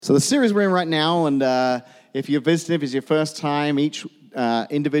So the series we're in right now, and if you're visiting, if it's your first time, each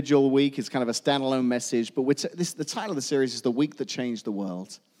individual week is kind of a standalone message. But the title of the series is The Week That Changed the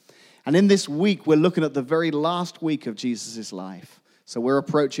World. And in this week, we're looking at the very last week of Jesus' life. So we're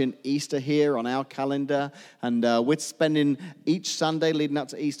approaching Easter here on our calendar, and we're spending each Sunday leading up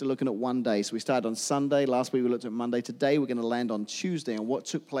to Easter looking at one day. So we started on Sunday. Last week we looked at Monday. Today we're going to land on Tuesday and what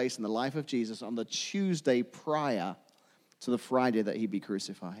took place in the life of Jesus on the Tuesday prior to the Friday that he'd be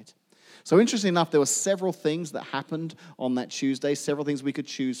crucified. So interestingly enough, there were several things that happened on that Tuesday, several things we could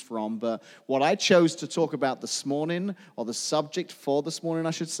choose from. But what I chose to talk about this morning, or the subject for this morning,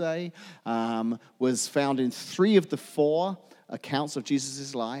 I should say, was found in 3 of the 4 accounts of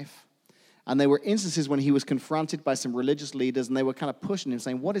Jesus' life. And there were instances when he was confronted by some religious leaders, and they were kind of pushing him,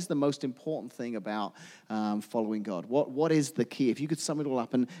 saying, what is the most important thing about following God? What is the key? If you could sum it all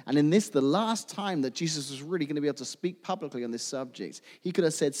up. And in this, the last time that Jesus was really going to be able to speak publicly on this subject, he could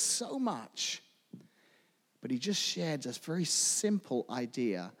have said so much, but he just shared this very simple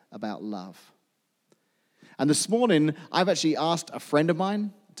idea about love. And this morning, I've actually asked a friend of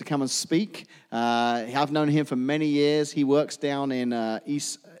mine to come and speak. I've known him for many years. He works down in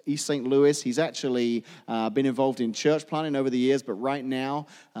East St. Louis. He's actually been involved in church planting over the years, but right now,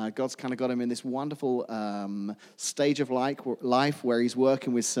 God's kind of got him in this wonderful stage of life where he's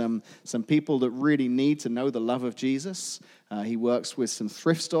working with some people that really need to know the love of Jesus. He works with some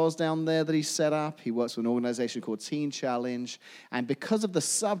thrift stores down there that he's set up. He works with an organization called Teen Challenge. And because of the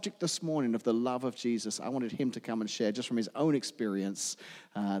subject this morning of the love of Jesus, I wanted him to come and share, just from his own experience,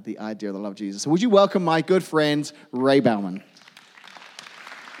 the idea of the love of Jesus. So would you welcome my good friend, Ray Bauman?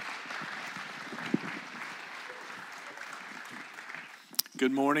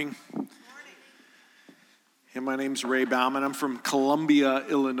 Good morning. And my name's Ray Bauman. I'm from Columbia,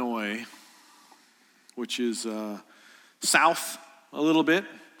 Illinois, which is south a little bit.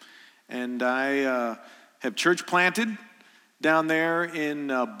 And I have church planted down there in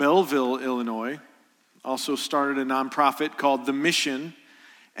Belleville, Illinois. Also started a nonprofit called The Mission.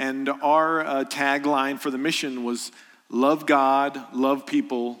 And our tagline for The Mission was, love God, love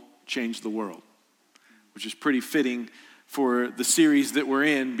people, change the world, which is pretty fitting for the series that we're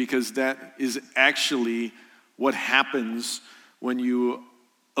in, because that is actually what happens when you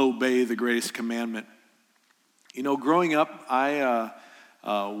obey the greatest commandment. You know, growing up, I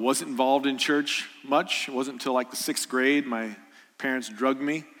wasn't involved in church much. It wasn't until like the 6th grade my parents drugged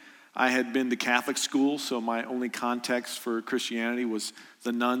me. I had been to Catholic school, so my only context for Christianity was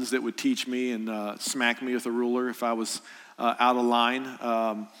the nuns that would teach me and smack me with a ruler if I was out of line.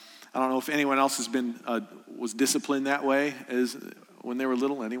 I don't know if anyone else has been was disciplined that way as when they were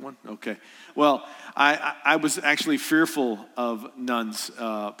little. Anyone? Okay. Well, I was actually fearful of nuns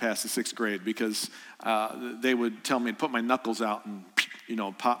past the 6th grade, because they would tell me to put my knuckles out and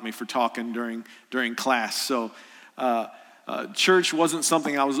pop me for talking during class. So church wasn't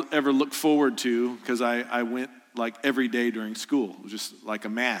something I was ever looked forward to, because I went like every day during school. It was just like a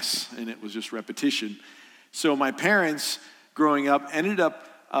mass, and it was just repetition. So my parents, growing up, ended up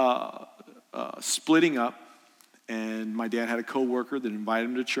splitting up, and my dad had a coworker that invited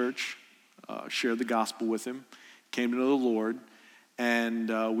him to church, shared the gospel with him, came to know the Lord,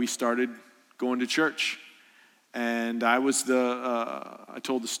 and we started going to church. And I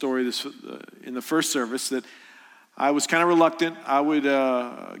told the story in the first service that I was kind of reluctant. I would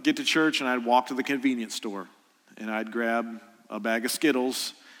get to church and I'd walk to the convenience store and I'd grab a bag of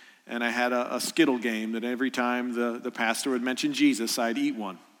Skittles. And I had a Skittle game that every time the pastor would mention Jesus, I'd eat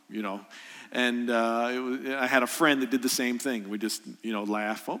one, And I had a friend that did the same thing. We just,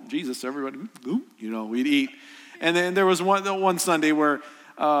 laugh. Oh, Jesus, everybody, we'd eat. And then there was one Sunday where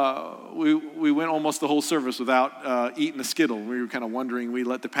we went almost the whole service without eating a Skittle. We were kind of wondering. We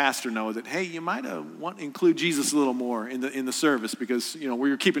let the pastor know that, hey, you might want to include Jesus a little more in the service, because we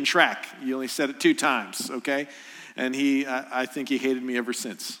were keeping track. You only said it 2 times, okay? And I think he hated me ever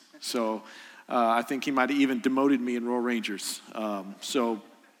since. So I think he might have even demoted me in Royal Rangers. So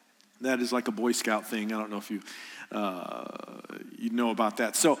that is like a Boy Scout thing. I don't know if you know about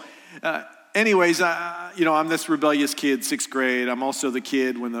that. So anyways, I'm this rebellious kid, 6th grade. I'm also the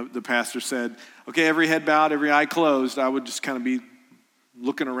kid when the pastor said, okay, every head bowed, every eye closed. I would just kind of be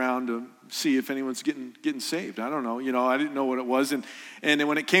looking around to see if anyone's getting saved. I don't know. I didn't know what it was. And then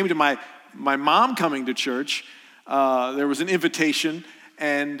when it came to my mom coming to church, there was an invitation.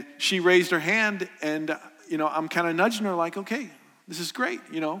 And she raised her hand, and, I'm kind of nudging her like, okay, this is great,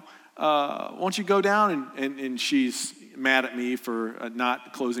 why don't you go down? And she's mad at me for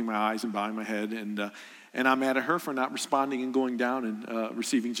not closing my eyes and bowing my head, and I'm mad at her for not responding and going down and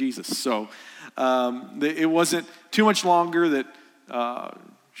receiving Jesus. So it wasn't too much longer that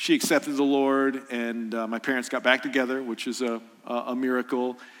she accepted the Lord, and my parents got back together, which is a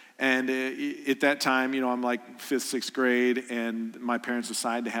miracle. And at that time, I'm like 5th, 6th grade, and my parents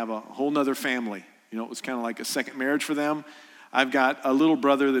decided to have a whole nother family. It was kind of like a second marriage for them. I've got a little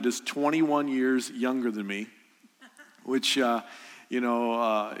brother that is 21 years younger than me, which,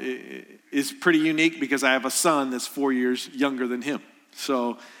 is pretty unique because I have a son that's 4 years younger than him.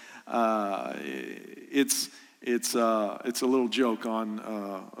 So it's a little joke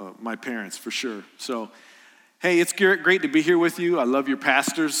on my parents for sure. So, hey, it's great to be here with you. I love your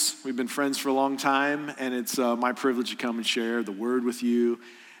pastors. We've been friends for a long time, and it's my privilege to come and share the word with you,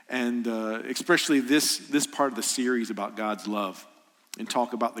 and especially this part of the series about God's love and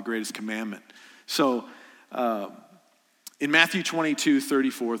talk about the greatest commandment. So in Matthew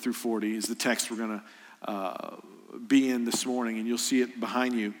 22:34 through 40 is the text we're going to be in this morning, and you'll see it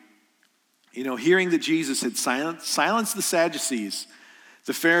behind you. Hearing that Jesus had silenced the Sadducees,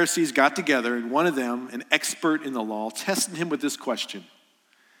 the Pharisees got together, and one of them, an expert in the law, tested him with this question.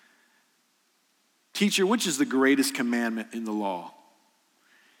 Teacher, which is the greatest commandment in the law?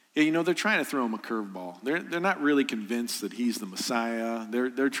 Yeah, they're trying to throw him a curveball. They're not really convinced that he's the Messiah.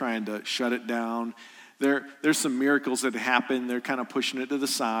 They're trying to shut it down. There's some miracles that happen. They're kind of pushing it to the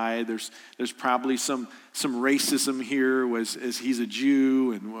side. There's probably some racism here as he's a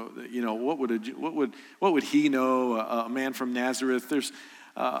Jew, and what would he know? A man from Nazareth. This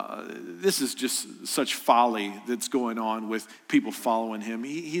is just such folly that's going on with people following him.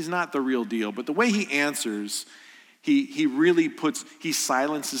 He's not the real deal. But the way he answers, he really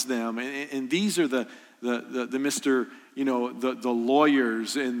silences them, and these are the Mr. The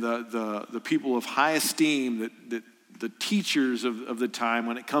lawyers and the people of high esteem, that the teachers of the time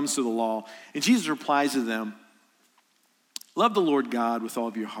when it comes to the law. And Jesus replies to them, love the Lord God with all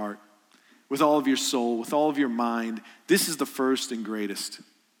of your heart, with all of your soul, with all of your mind. This is the first and greatest.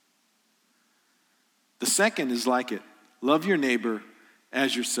 The second is like it. Love your neighbor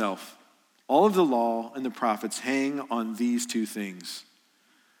as yourself. All of the law and the prophets hang on these two things.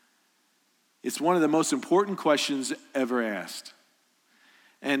 It's one of the most important questions ever asked.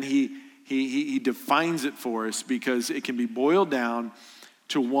 And he defines it for us because it can be boiled down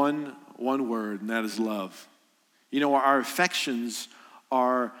to one word, and that is love. Our affections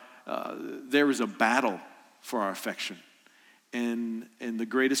are, there is a battle for our affection. And the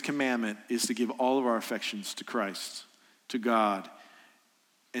greatest commandment is to give all of our affections to Christ, to God,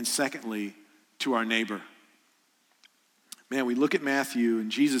 and secondly, to our neighbor. Man, we look at Matthew,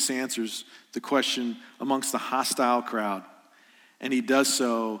 and Jesus answers the question amongst the hostile crowd. And he does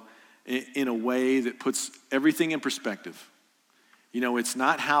so in a way that puts everything in perspective. It's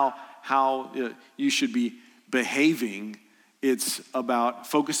not how you should be behaving. It's about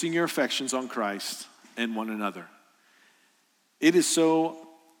focusing your affections on Christ and one another. It is so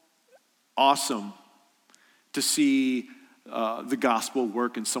awesome to see the gospel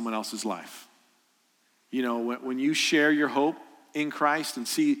work in someone else's life. When you share your hope in Christ and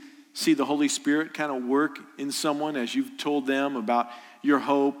see the Holy Spirit kind of work in someone as you've told them about your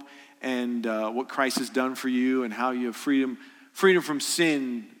hope and what Christ has done for you and how you have freedom from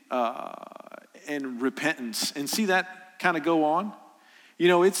sin and repentance, and see that kind of go on.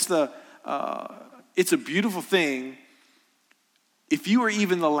 It's a beautiful thing. If you are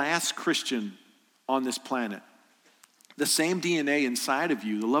even the last Christian on this planet, the same DNA inside of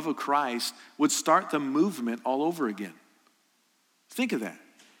you, the love of Christ, would start the movement all over again. Think of that.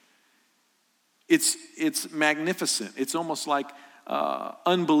 It's magnificent. It's almost like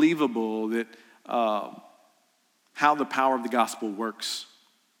unbelievable that how the power of the gospel works.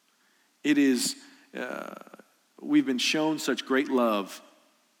 It is, we've been shown such great love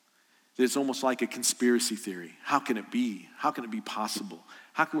that it's almost like a conspiracy theory. How can it be? How can it be possible?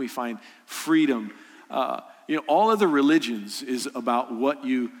 How can we find freedom? All other religions is about what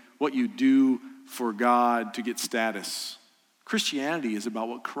you do for God to get status. Christianity is about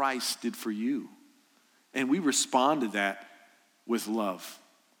what Christ did for you. And we respond to that with love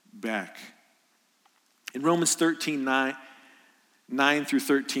back. In Romans 13, 9 through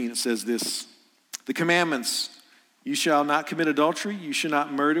 13, it says this: the commandments, you shall not commit adultery, you shall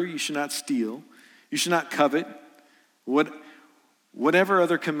not murder, you shall not steal, you shall not covet, whatever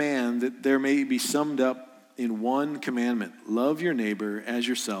other command that there may be summed up in one commandment: love your neighbor as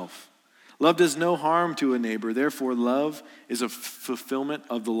yourself. Love does no harm to a neighbor, therefore love is a fulfillment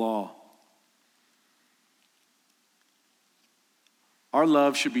of the law. Our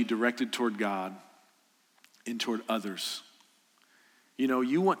love should be directed toward God and toward others.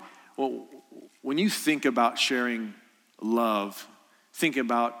 When you think about sharing love, think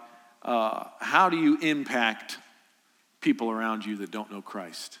about how do you impact people around you that don't know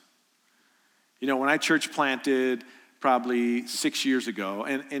Christ. You know, when I church planted probably 6 years ago,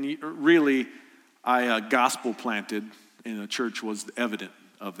 and really I gospel planted, and the church was evident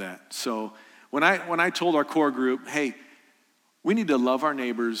of that. So when I told our core group, hey, we need to love our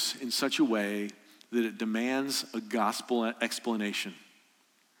neighbors in such a way that it demands a gospel explanation.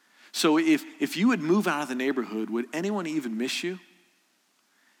 So if you would move out of the neighborhood, would anyone even miss you?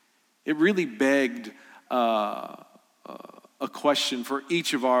 It really begged a question for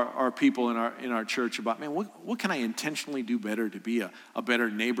each of our people in our church about, man, what can I intentionally do better to be a better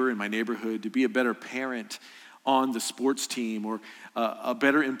neighbor in my neighborhood, to be a better parent on the sports team, or a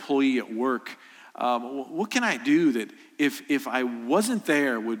better employee at work? What can I do that if I wasn't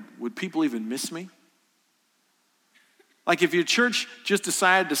there, would people even miss me? Like if your church just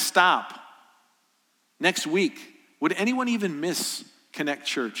decided to stop next week, would anyone even miss Connect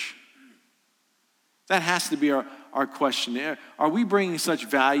Church? That has to be our question. Are we bringing such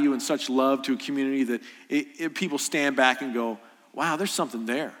value and such love to a community that people stand back and go, wow, there's something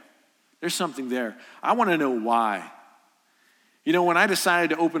there. There's something there. I want to know why. You know, when I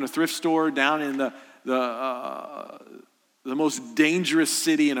decided to open a thrift store down in the most dangerous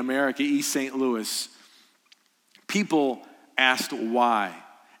city in America, East St. Louis, people asked why.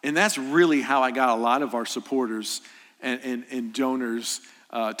 And that's really how I got a lot of our supporters and donors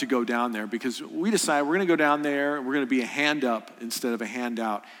to go down there, because we decided we're going to go down there, we're going to be a hand up instead of a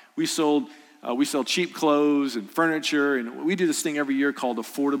handout. We sell cheap clothes and furniture, and we do this thing every year called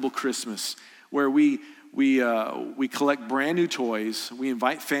Affordable Christmas, where we collect brand new toys. We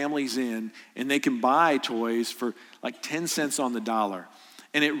invite families in, and they can buy toys for like 10 cents on the dollar.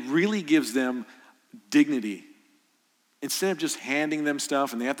 And it really gives them dignity. Instead of just handing them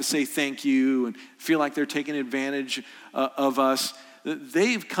stuff and they have to say thank you and feel like they're taking advantage of us,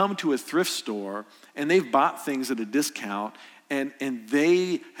 they've come to a thrift store and they've bought things at a discount, and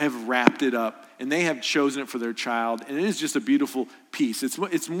they have wrapped it up and they have chosen it for their child, and it is just a beautiful piece.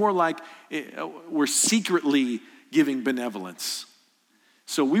 It's more like we're secretly giving benevolence.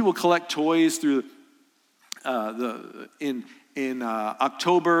 So we will collect toys through in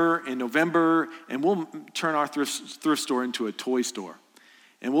October, in November, and we'll turn our thrift store into a toy store.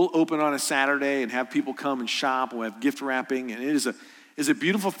 And we'll open on a Saturday and have people come and shop. We'll have gift wrapping, and it is a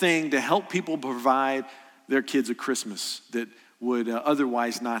beautiful thing to help people provide their kids a Christmas that would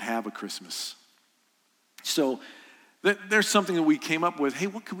otherwise not have a Christmas. So there's something that we came up with. Hey,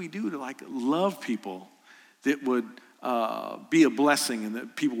 what can we do to love people that would be a blessing, and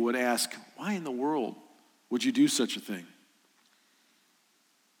that people would ask, why in the world would you do such a thing?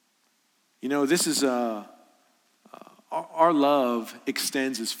 You know, this is our love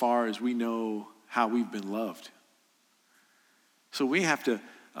extends as far as we know how we've been loved. So we have to,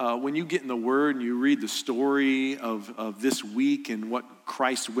 when you get in the Word and you read the story of this week and what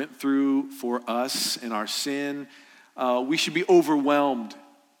Christ went through for us and our sin, we should be overwhelmed.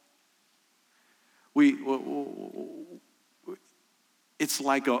 It's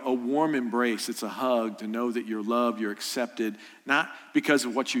like a warm embrace. It's a hug to know that you're loved, you're accepted, not because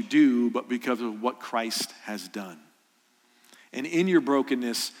of what you do, but because of what Christ has done. And in your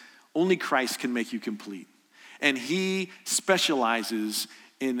brokenness, only Christ can make you complete. And he specializes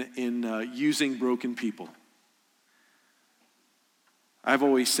in using broken people. I've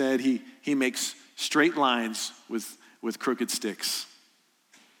always said he makes straight lines with crooked sticks.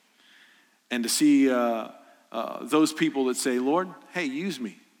 And to see those people that say, Lord, hey, use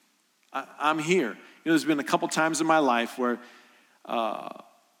me. I'm here. You know, there's been a couple times in my life where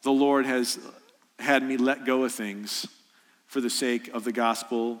the Lord has had me let go of things for the sake of the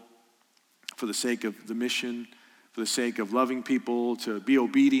gospel, for the sake of the mission, for the sake of loving people, to be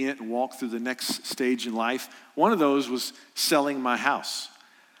obedient and walk through the next stage in life. One of those was selling my house.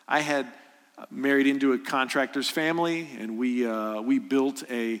 I had married into a contractor's family, and we built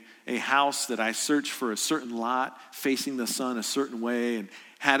a house that I searched for a certain lot facing the sun a certain way, and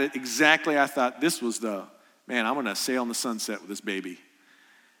had it exactly. I thought this was I'm going to sail in the sunset with this baby.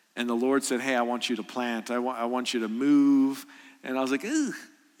 And the Lord said, hey, I want you to plant. I want you to move. And I was like, ugh.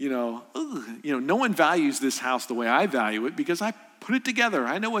 No one values this house the way I value it because I put it together.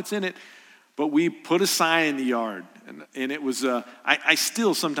 I know what's in it. But we put a sign in the yard, and it was. I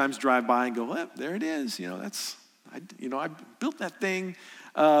still sometimes drive by and go, well, there it is. I built that thing,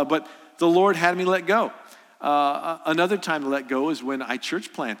 but the Lord had me let go. Another time to let go is when I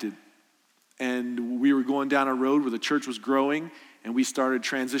church planted, and we were going down a road where the church was growing, and we started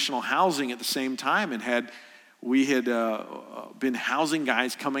transitional housing at the same time, and we had been housing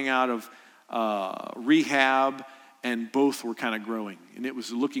guys coming out of rehab and both were kind of growing. And it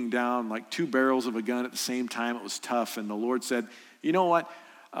was looking down like two barrels of a gun at the same time. It was tough. And the Lord said, you know what?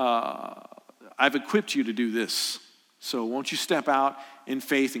 I've equipped you to do this. So won't you step out in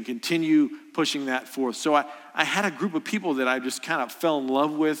faith and continue pushing that forth? So I had a group of people that I just kind of fell in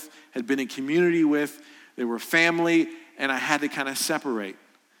love with, had been in community with. They were family, and I had to kind of separate.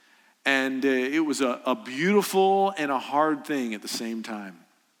 And it was a beautiful and a hard thing at the same time.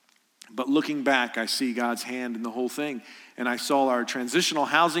 But looking back, I see God's hand in the whole thing. And I saw our transitional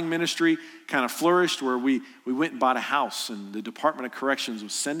housing ministry kind of flourished, where we went and bought a house, and the Department of Corrections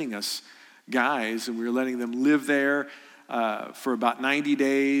was sending us guys, and we were letting them live there for about 90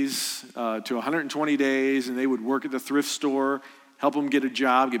 days to 120 days, and they would work at the thrift store, help them get a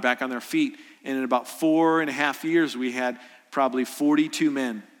job, get back on their feet. And in about 4.5 years, we had probably 42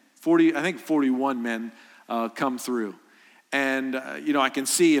 men, 41 men come through. And, I can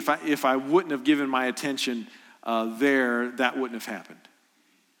see if I wouldn't have given my attention there, that wouldn't have happened.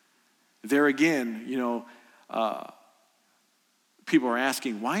 There again, people are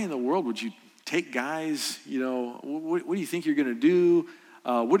asking, why in the world would you take guys, what do you think you're going to do?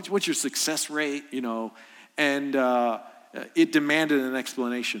 What's your success rate, And it demanded an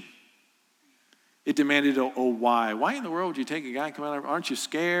explanation. It demanded a why. Why in the world would you take a guy and come out? Aren't you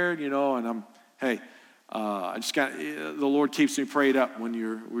scared? And I just got, the Lord keeps me prayed up when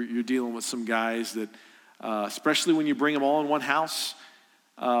you're dealing with some guys that, especially when you bring them all in one house,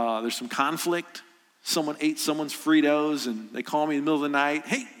 there's some conflict. Someone ate someone's Fritos, and they call me in the middle of the night.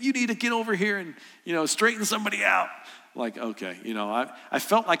 Hey, you need to get over here and, straighten somebody out. Like, okay, I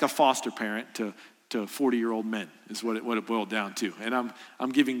felt like a foster parent to 40-year-old men is what it boiled down to. And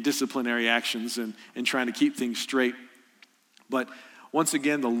I'm giving disciplinary actions and trying to keep things straight. But once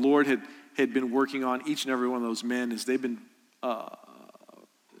again, the Lord had been working on each and every one of those men as they've been,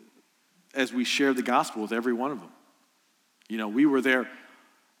 as we shared the gospel with every one of them. We were there.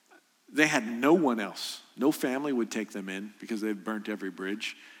 They had no one else. No family would take them in because they'd burnt every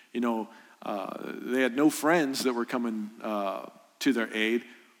bridge. They had no friends that were coming to their aid.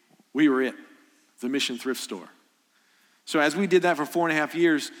 We were it, the Mission Thrift Store. So as we did that for 4.5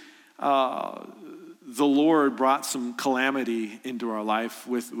 years, the Lord brought some calamity into our life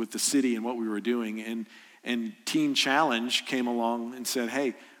with the city and what we were doing. And Teen Challenge came along and said,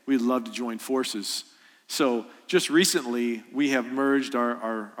 hey, we'd love to join forces. So just recently, we have merged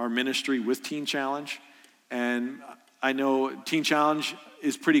our ministry with Teen Challenge. And I know Teen Challenge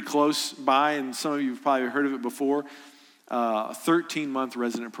is pretty close by, and some of you have probably heard of it before, a 13-month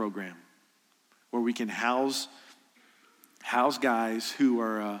resident program where we can house guys who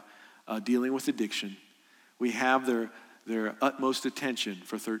are dealing with addiction. We have their utmost attention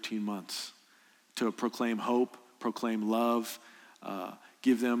for 13 months to proclaim hope, proclaim love,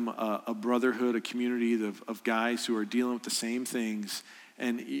 give them a brotherhood, a community of guys who are dealing with the same things.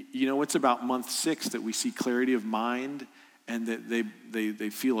 And it's about month 6 that we see clarity of mind and that they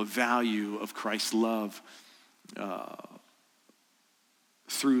feel a value of Christ's love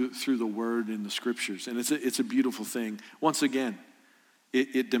through the word and the scriptures. And it's a beautiful thing. Once again,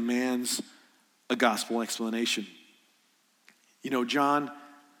 it demands a gospel explanation. John,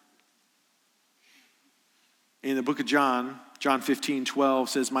 in the book of John 15:12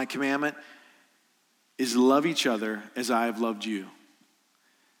 says, my commandment is love each other as I have loved you.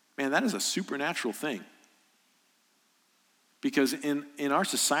 Man, that is a supernatural thing. Because in our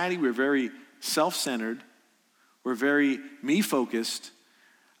society, we're very self-centered. We're very me-focused.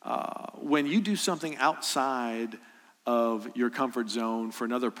 When you do something outside of your comfort zone for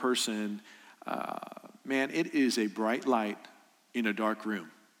another person, man, it is a bright light in a dark room.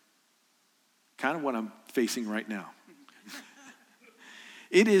 Kind of what I'm facing right now.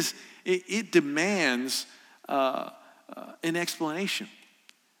 It demands an explanation.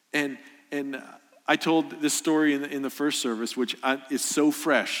 And I told this story in the first service, which is so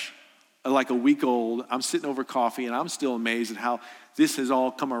fresh, like a week old. I'm sitting over coffee, and I'm still amazed at how this has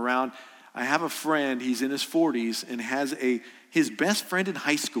all come around. I have a friend, he's in his 40s, and has his best friend in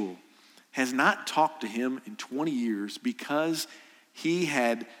high school has not talked to him in 20 years because he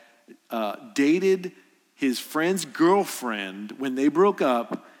had dated his friend's girlfriend when they broke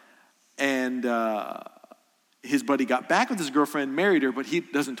up, and his buddy got back with his girlfriend, married her, but he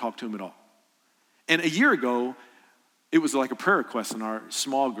doesn't talk to him at all. And a year ago, it was like a prayer request in our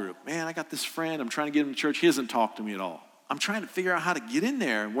small group. Man, I got this friend, I'm trying to get him to church, he doesn't talk to me at all. I'm trying to figure out how to get in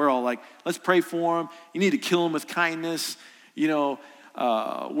there. And we're all like, let's pray for him. You need to kill him with kindness. We're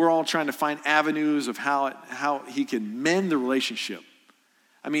all trying to find avenues of how he can mend the relationship.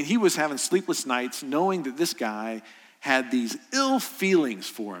 I mean, he was having sleepless nights knowing that this guy had these ill feelings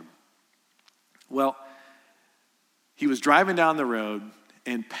for him. Well, he was driving down the road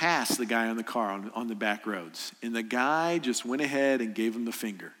and passed the guy on the car on the back roads. And the guy just went ahead and gave him the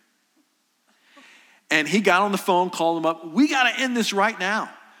finger. And he got on the phone, called him up. We got to end this right now.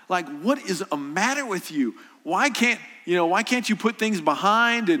 Like, what is the matter with you? Why can't you put things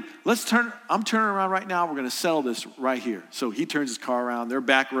behind and I'm turning around right now. We're going to settle this right here. So he turns his car around. They're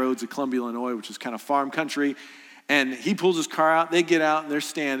back roads of Columbia, Illinois, which is kind of farm country. And he pulls his car out. They get out and they're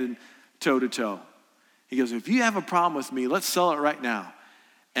standing toe to toe. He goes, if you have a problem with me, let's settle it right now.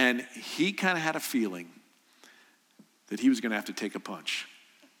 And he kind of had a feeling that he was going to have to take a punch.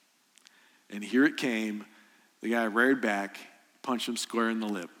 And here it came. The guy reared back, punched him square in the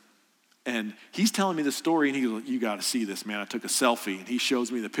lip. And he's telling me the story, and he goes, you got to see this, man. I took a selfie, and he shows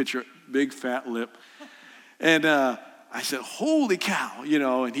me the picture, big fat lip. And I said, holy cow,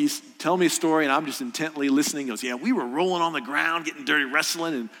 and he's telling me a story, and I'm just intently listening. He goes, yeah, we were rolling on the ground, getting dirty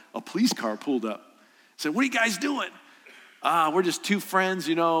wrestling, and a police car pulled up. I said, what are you guys doing? We're just two friends,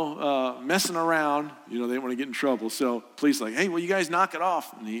 messing around. They didn't want to get in trouble. So police like, hey, well, you guys knock it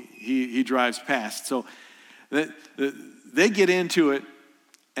off. And he drives past. So they get into it,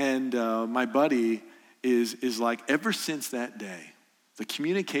 and my buddy is like, ever since that day, the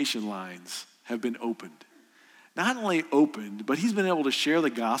communication lines have been opened. Not only opened, but he's been able to share the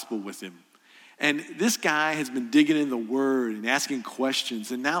gospel with him. And this guy has been digging in the word and asking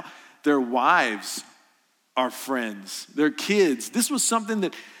questions. And now their wives are friends, their kids. This was something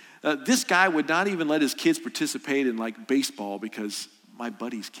that this guy would not even let his kids participate in, like baseball, because my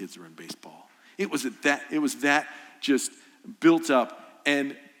buddy's kids are in baseball. It was that just built up.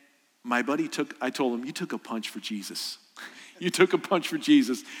 And my buddy I told him, you took a punch for Jesus. You took a punch for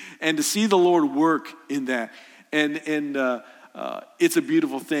Jesus. And to see the Lord work in that, and it's a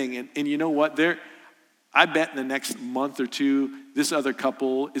beautiful thing. And you know what? I bet in the next month or two, this other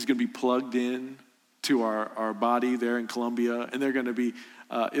couple is going to be plugged in to our body there in Columbia, and they're going to be,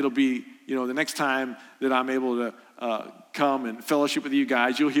 it'll be, the next time that I'm able to come and fellowship with you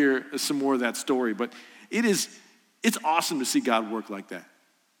guys, you'll hear some more of that story. But it's awesome to see God work like that.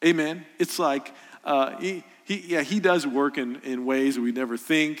 Amen. It's like he does work in ways that we never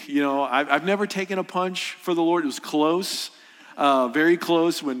think. I've never taken a punch for the Lord. It was close, very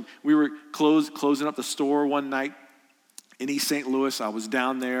close, when we were closing up the store one night in East St. Louis. I was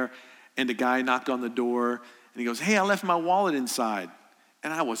down there. And the guy knocked on the door, and he goes, hey, I left my wallet inside.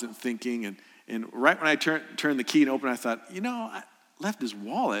 And I wasn't thinking. And right when I turned the key and opened, I thought, I left his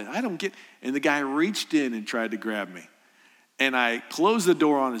wallet. And the guy reached in and tried to grab me. And I closed the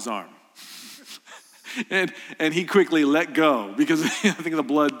door on his arm. and he quickly let go, because I think the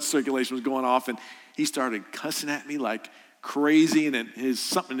blood circulation was going off. And he started cussing at me like crazy, and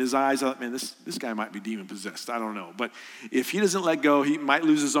something in his eyes. I thought, man, this guy might be demon possessed. I don't know, but if he doesn't let go, he might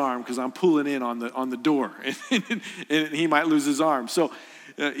lose his arm, because I'm pulling in on the door, and he might lose his arm. So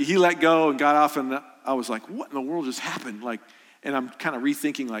he let go and got off, and I was like, what in the world just happened? And I'm kind of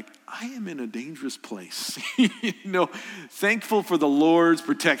rethinking, I am in a dangerous place. Thankful for the Lord's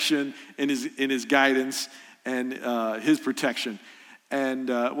protection and his guidance and his protection. And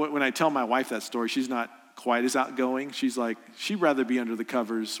when I tell my wife that story, she's not quite as outgoing. She's like, she'd rather be under the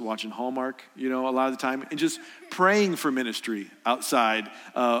covers watching Hallmark, a lot of the time, and just praying for ministry outside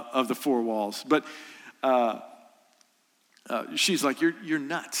of the four walls. But she's like, you're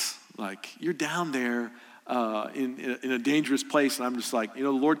nuts. Like, you're down there in a dangerous place. And I'm just like, the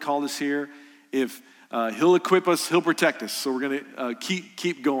Lord called us here. If he'll equip us, he'll protect us. So we're going to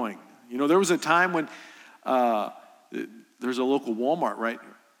keep going. There was a time when there's a local Walmart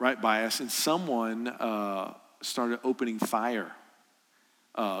right by us, and someone started opening fire,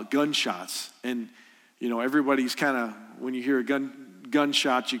 gunshots. And, everybody's kind of, when you hear a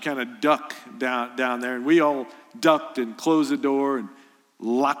gunshot, you kind of duck down there. And we all ducked and closed the door and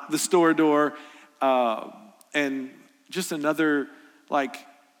locked the store door. And just another,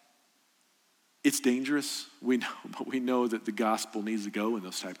 it's dangerous, we know, but we know that the gospel needs to go in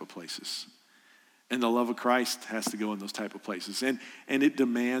those type of places. And the love of Christ has to go in those type of places. And it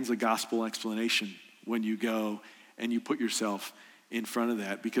demands a gospel explanation when you go and you put yourself in front of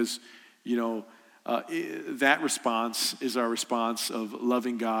that. Because, that response is our response of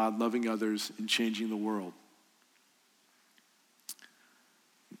loving God, loving others, and changing the world.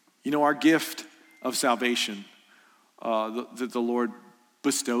 Our gift of salvation that the Lord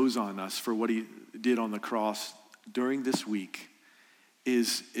bestows on us for what he did on the cross during this week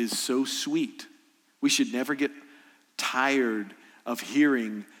is so sweet. We should never get tired of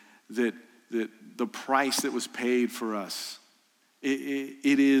hearing that the price that was paid for us.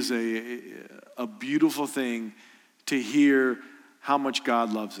 It is a beautiful thing to hear how much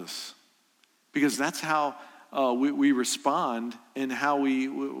God loves us, because that's how we respond and how we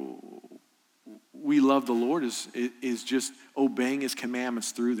love the Lord is just obeying his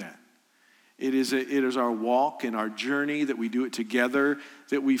commandments through that. It is our walk and our journey that we do it together,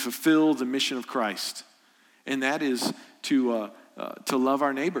 that we fulfill the mission of Christ. And that is to love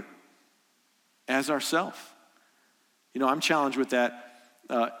our neighbor as ourselves. I'm challenged with that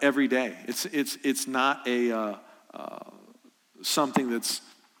every day. It's not something that's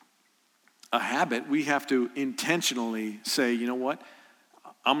a habit. We have to intentionally say, you know what?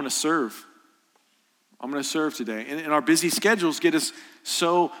 I'm going to serve. I'm going to serve today. And our busy schedules get us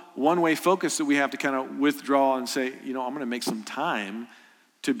so one-way focused that we have to kind of withdraw and say, I'm going to make some time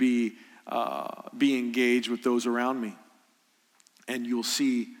to be engaged with those around me. And you'll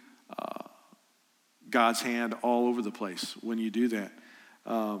see God's hand all over the place when you do that.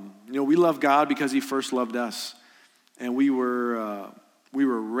 We love God because he first loved us. And we were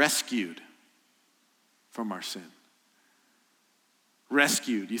rescued from our sin.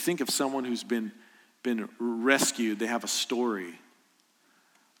 Rescued. You think of someone who's been rescued, they have a story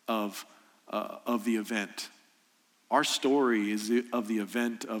of the event. Our story is of the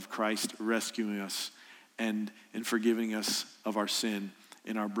event of Christ rescuing us and forgiving us of our sin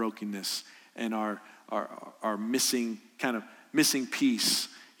and our brokenness and our missing piece.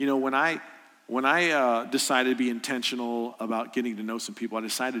 When I decided to be intentional about getting to know some people, I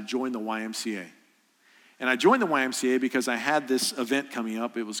decided to join the YMCA. And I joined the YMCA because I had this event coming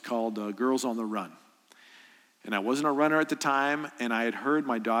up. It was called Girls on the Run. And I wasn't a runner at the time, and I had heard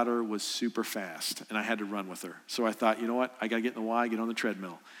my daughter was super fast, and I had to run with her. So I thought, you know what? I got to get in the Y, get on the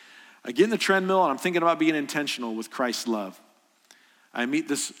treadmill. I get in the treadmill, and I'm thinking about being intentional with Christ's love. I meet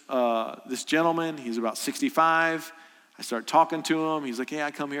this gentleman. He's about 65. I start talking to him. He's like, hey, I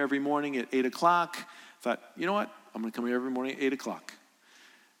come here every morning at 8 o'clock. I thought, you know what? I'm going to come here every morning at 8 o'clock.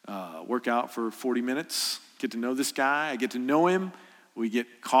 Work out for 40 minutes. Get to know this guy. I get to know him. We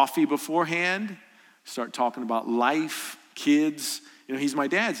get coffee beforehand. Start talking about life, kids. He's my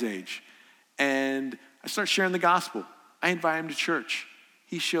dad's age. And I start sharing the gospel. I invite him to church.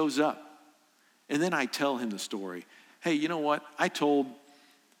 He shows up. And then I tell him the story. Hey, you know what? I told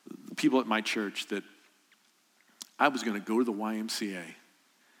the people at my church that I was going to go to the YMCA.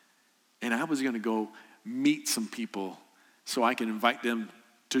 And I was going to go meet some people so I can invite them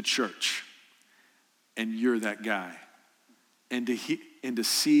to church. And you're that guy. And to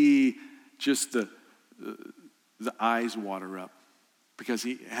see just the eyes water up because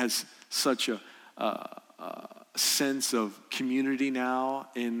he has such a sense of community now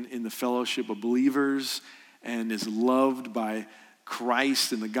in the fellowship of believers and is loved by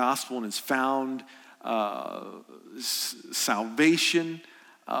Christ and the gospel and has found salvation.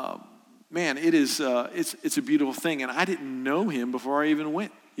 Man, it's a beautiful thing. And I didn't know him before I even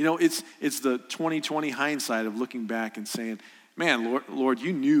went. It's the 2020 hindsight of looking back and saying, man, Lord,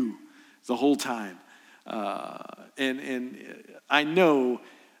 you knew the whole time. And I know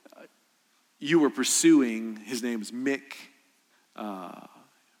you were pursuing, his name is Mick,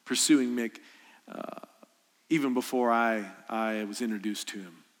 pursuing Mick even before I was introduced to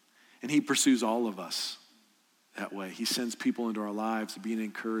him. And he pursues all of us that way. He sends people into our lives to be an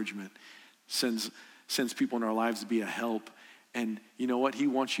encouragement, sends people in our lives to be a help. And you know what? He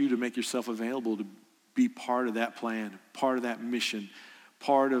wants you to make yourself available to be part of that plan, part of that mission,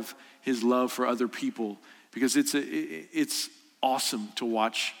 part of his love for other people, because it's awesome to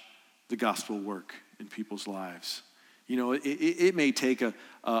watch the gospel work in people's lives. It may take a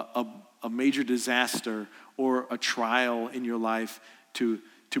major disaster or a trial in your life to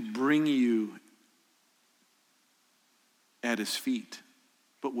bring you at his feet.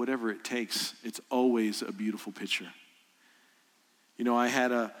 But whatever it takes, it's always a beautiful picture. I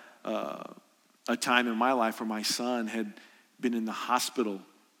had a time in my life where my son had been in the hospital,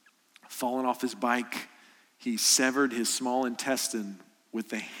 fallen off his bike. He severed his small intestine with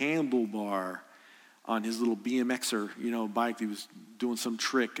the handlebar on his little BMXer, bike. He was doing some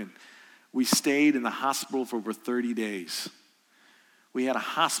trick, and we stayed in the hospital for over 30 days. We had a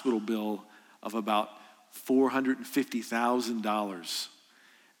hospital bill of about $450,000.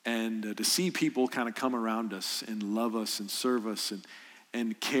 And to see people kind of come around us and love us and serve us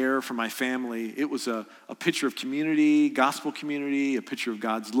and care for my family, it was a picture of community, gospel community, a picture of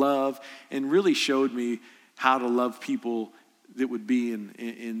God's love, and really showed me how to love people that would be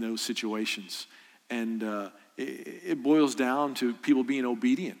in those situations. And it boils down to people being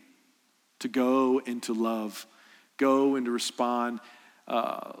obedient, to go and to love, go and to respond.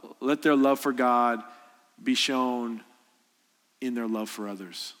 Let their love for God be shown in their love for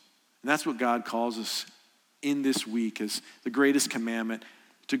others. And that's what God calls us in this week as the greatest commandment,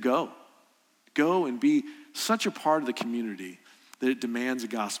 to go. Go and be such a part of the community that it demands a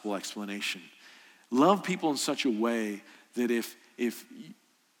gospel explanation. Love people in such a way that if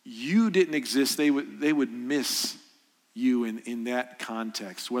you didn't exist, they would miss you in that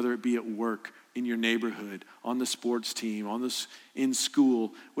context, whether it be at work, in your neighborhood, on the sports team, in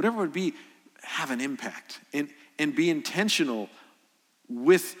school, whatever it would be. Have an impact and be intentional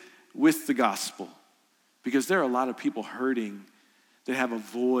with the gospel, because there are a lot of people hurting that have a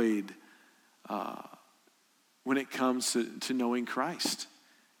void when it comes to knowing Christ,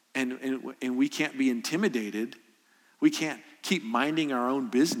 and we can't be intimidated. We can't keep minding our own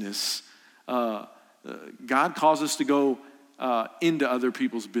business. God calls us to go into other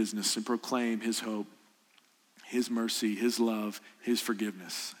people's business and proclaim His hope, His mercy, His love, His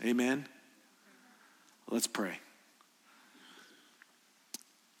forgiveness. Amen. Let's pray.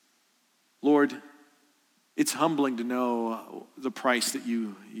 Lord, it's humbling to know the price that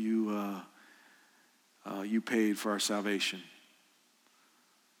you paid for our salvation.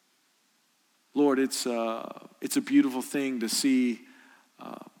 Lord, it's a beautiful thing to see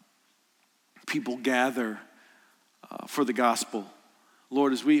people gather for the gospel.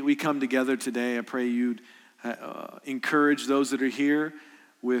 Lord, as we come together today, I pray you'd encourage those that are here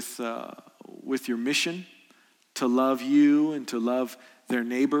with your mission to love you and to love their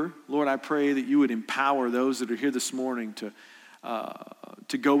neighbor. Lord, I pray that you would empower those that are here this morning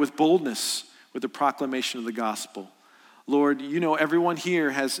to go with boldness with the proclamation of the gospel. Lord, you know everyone here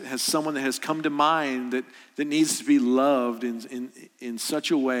has someone that has come to mind that needs to be loved in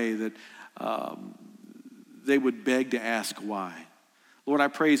such a way that they would beg to ask why. Lord, I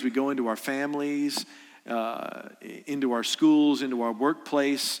pray as we go into our families, into our schools, into our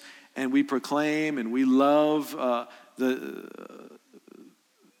workplace, and we proclaim and we love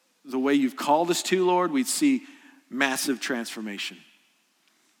the way you've called us to, Lord, we'd see massive transformation.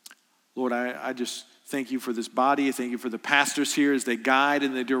 Lord, I just thank you for this body. I thank you for the pastors here as they guide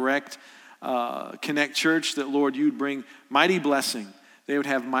and they direct Connect Church, that, Lord, you'd bring mighty blessing. They would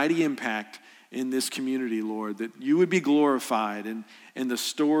have mighty impact in this community, Lord, that you would be glorified and the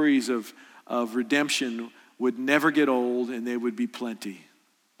stories of redemption would never get old and they would be plenty.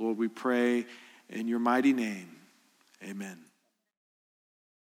 Lord, we pray in your mighty name. Amen.